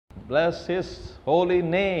Bless His holy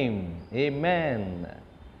name. Amen.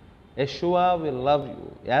 Yeshua, we love you.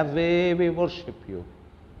 Yahweh, we worship you.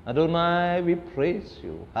 Adonai, we praise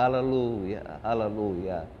you. Hallelujah.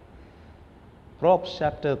 Hallelujah. Proverbs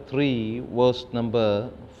chapter 3, verse number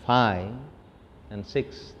 5 and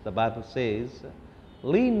 6, the Bible says,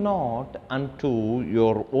 lean not unto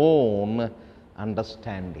your own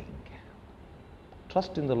understanding.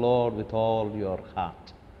 Trust in the Lord with all your heart.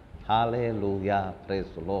 Hallelujah. Praise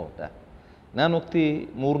the Lord. ಜ್ಞಾನೋಕ್ತಿ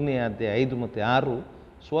 3ನೇ ಅಧ್ಯಾಯ 5 ಮತ್ತು 6,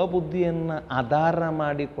 ಸ್ವಬುದ್ಧಿಯನ್ನು ಆಧಾರ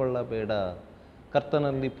ಮಾಡಿಕೊಳ್ಳಬೇಡ,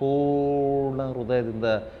 ಕರ್ತನಲ್ಲಿ ಪೂರ್ಣ ಹೃದಯದಿಂದ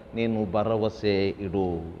ನೀನು ಭರವಸೆ ಇಡು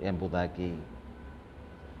ಎಂಬುದಾಗಿ.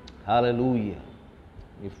 Hallelujah.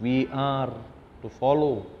 If we are to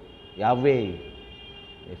follow Yahweh,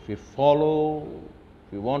 if we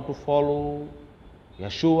want to follow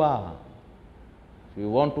Yeshua, if we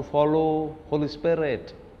want to follow Holy Spirit,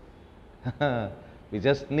 we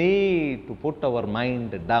just need to put our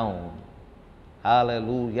mind down.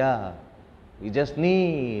 Hallelujah. We just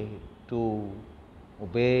need to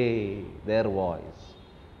obey their voice.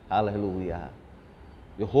 Hallelujah.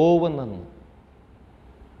 ಯೆಹೋವನನ್ನು,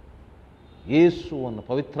 ಯೇಸುವನ್ನು,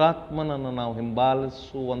 ಪವಿತ್ರಾತ್ಮನನ್ನು ನಾವು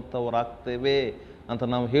ಹಿಂಬಾಲಿಸುವಂಥವರಾಗ್ತೇವೆ ಅಂತ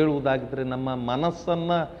ನಾವು ಹೇಳುವುದಾಗಿದ್ದರೆ ನಮ್ಮ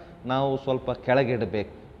ಮನಸ್ಸನ್ನು ನಾವು ಸ್ವಲ್ಪ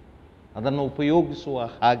ಕೆಳಗಿಡಬೇಕು. ಅದನ್ನು ಉಪಯೋಗಿಸುವ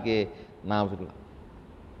ಹಾಗೆ ನಾವಿಲ್ಲ.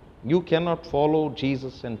 You cannot follow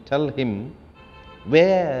Jesus and tell him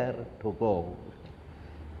where to go.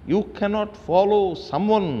 You cannot follow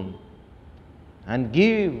someone and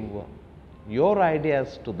give your ideas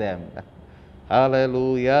to them.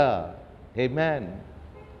 Hallelujah. Amen.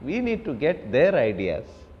 We need to get their ideas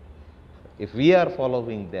if we are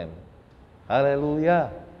following them. Hallelujah.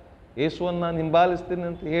 ಯೇಸುವನ್ನು ನಾನು ಹಿಂಬಾಲಿಸ್ತೀನಿ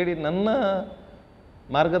ಅಂತ ಹೇಳಿ ನನ್ನ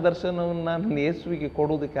ಮಾರ್ಗದರ್ಶನವನ್ನು ನಾನು ಯೇಸುವಿಗೆ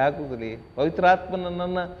ಕೊಡುವುದಕ್ಕೆ ಆಗುವುದಿಲ್ಲ.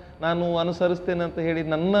 ಪವಿತ್ರಾತ್ಮನನ್ನು ನಾನು ಅನುಸರಿಸ್ತೇನೆ ಅಂತ ಹೇಳಿ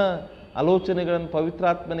ನನ್ನ ಆಲೋಚನೆಗಳನ್ನು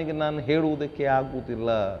ಪವಿತ್ರಾತ್ಮನಿಗೆ ನಾನು ಹೇಳುವುದಕ್ಕೆ ಆಗುವುದಿಲ್ಲ.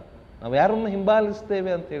 ನಾವು ಯಾರನ್ನು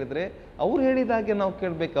ಹಿಂಬಾಲಿಸ್ತೇವೆ ಅಂತ ಹೇಳಿದರೆ ಅವ್ರು ಹೇಳಿದಾಗೆ ನಾವು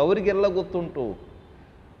ಕೇಳಬೇಕು. ಅವರಿಗೆಲ್ಲ ಗೊತ್ತುಂಟು.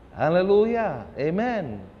 Hallelujah. Amen.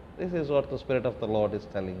 This is what the Spirit of the Lord is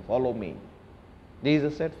telling. Follow me.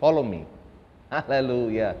 Jesus said, follow me.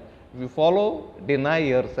 Hallelujah. If you follow, deny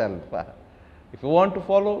yourself. If you want to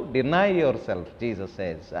follow, deny yourself, Jesus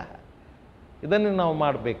says. ಇದನ್ನು ನಾವು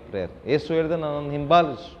ಮಾಡಬೇಕು prayer. ಯೇಸು ಹೇಳಿದ ನನ್ನನ್ನು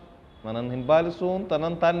ಹಿಂಬಾಲಿಸು ಅಂತ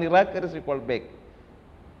ನನ್ನನ್ನು ತಾನು ನಿರಾಕರಿಸಿಕೊಳ್ಬೇಕು.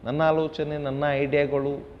 ನನ್ನ ಆಲೋಚನೆ, ನನ್ನ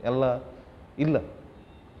ಐಡಿಯಾಗಳು ಎಲ್ಲ ಇಲ್ಲ.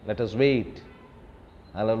 Let us wait.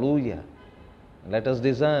 Hallelujah. Let us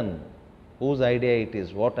discern whose idea it is,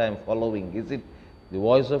 what I am following. Is it the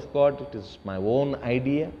voice of God? It is my own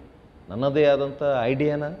idea. ನನ್ನದೇ ಆದಂಥ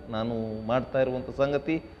ಐಡಿಯಾನ ನಾನು ಮಾಡ್ತಾ ಇರುವಂಥ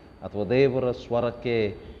ಸಂಗತಿ, ಅಥವಾ ದೇವರ ಸ್ವರಕ್ಕೆ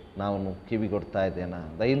ನಾನು ಕಿವಿಗೊಡ್ತಾ ಇದ್ದೇನಾ?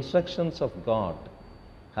 The instructions of god,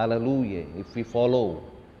 hallelujah, if we follow,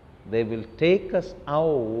 they will take us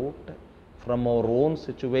out from our own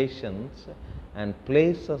situations and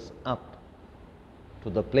place us up to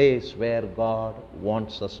the place where God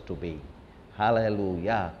wants us to be.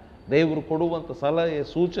 Hallelujah. ದೇವರು ಕೊಡುವಂಥ ಸಲಹೆ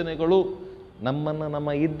ಸೂಚನೆಗಳು ನಮ್ಮನ್ನು ನಮ್ಮ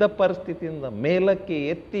ಇದ್ದ ಪರಿಸ್ಥಿತಿಯಿಂದ ಮೇಲಕ್ಕೆ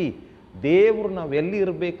ಎತ್ತಿ ದೇವರು ನಾವು ಎಲ್ಲಿ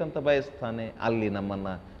ಇರಬೇಕಂತ ಬಯಸ್ತಾನೆ ಅಲ್ಲಿ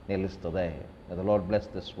ನಮ್ಮನ್ನು ನಿಲ್ಲಿಸ್ತದೆ. The Lord bless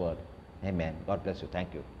this word. Amen. God bless you. Thank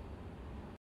you.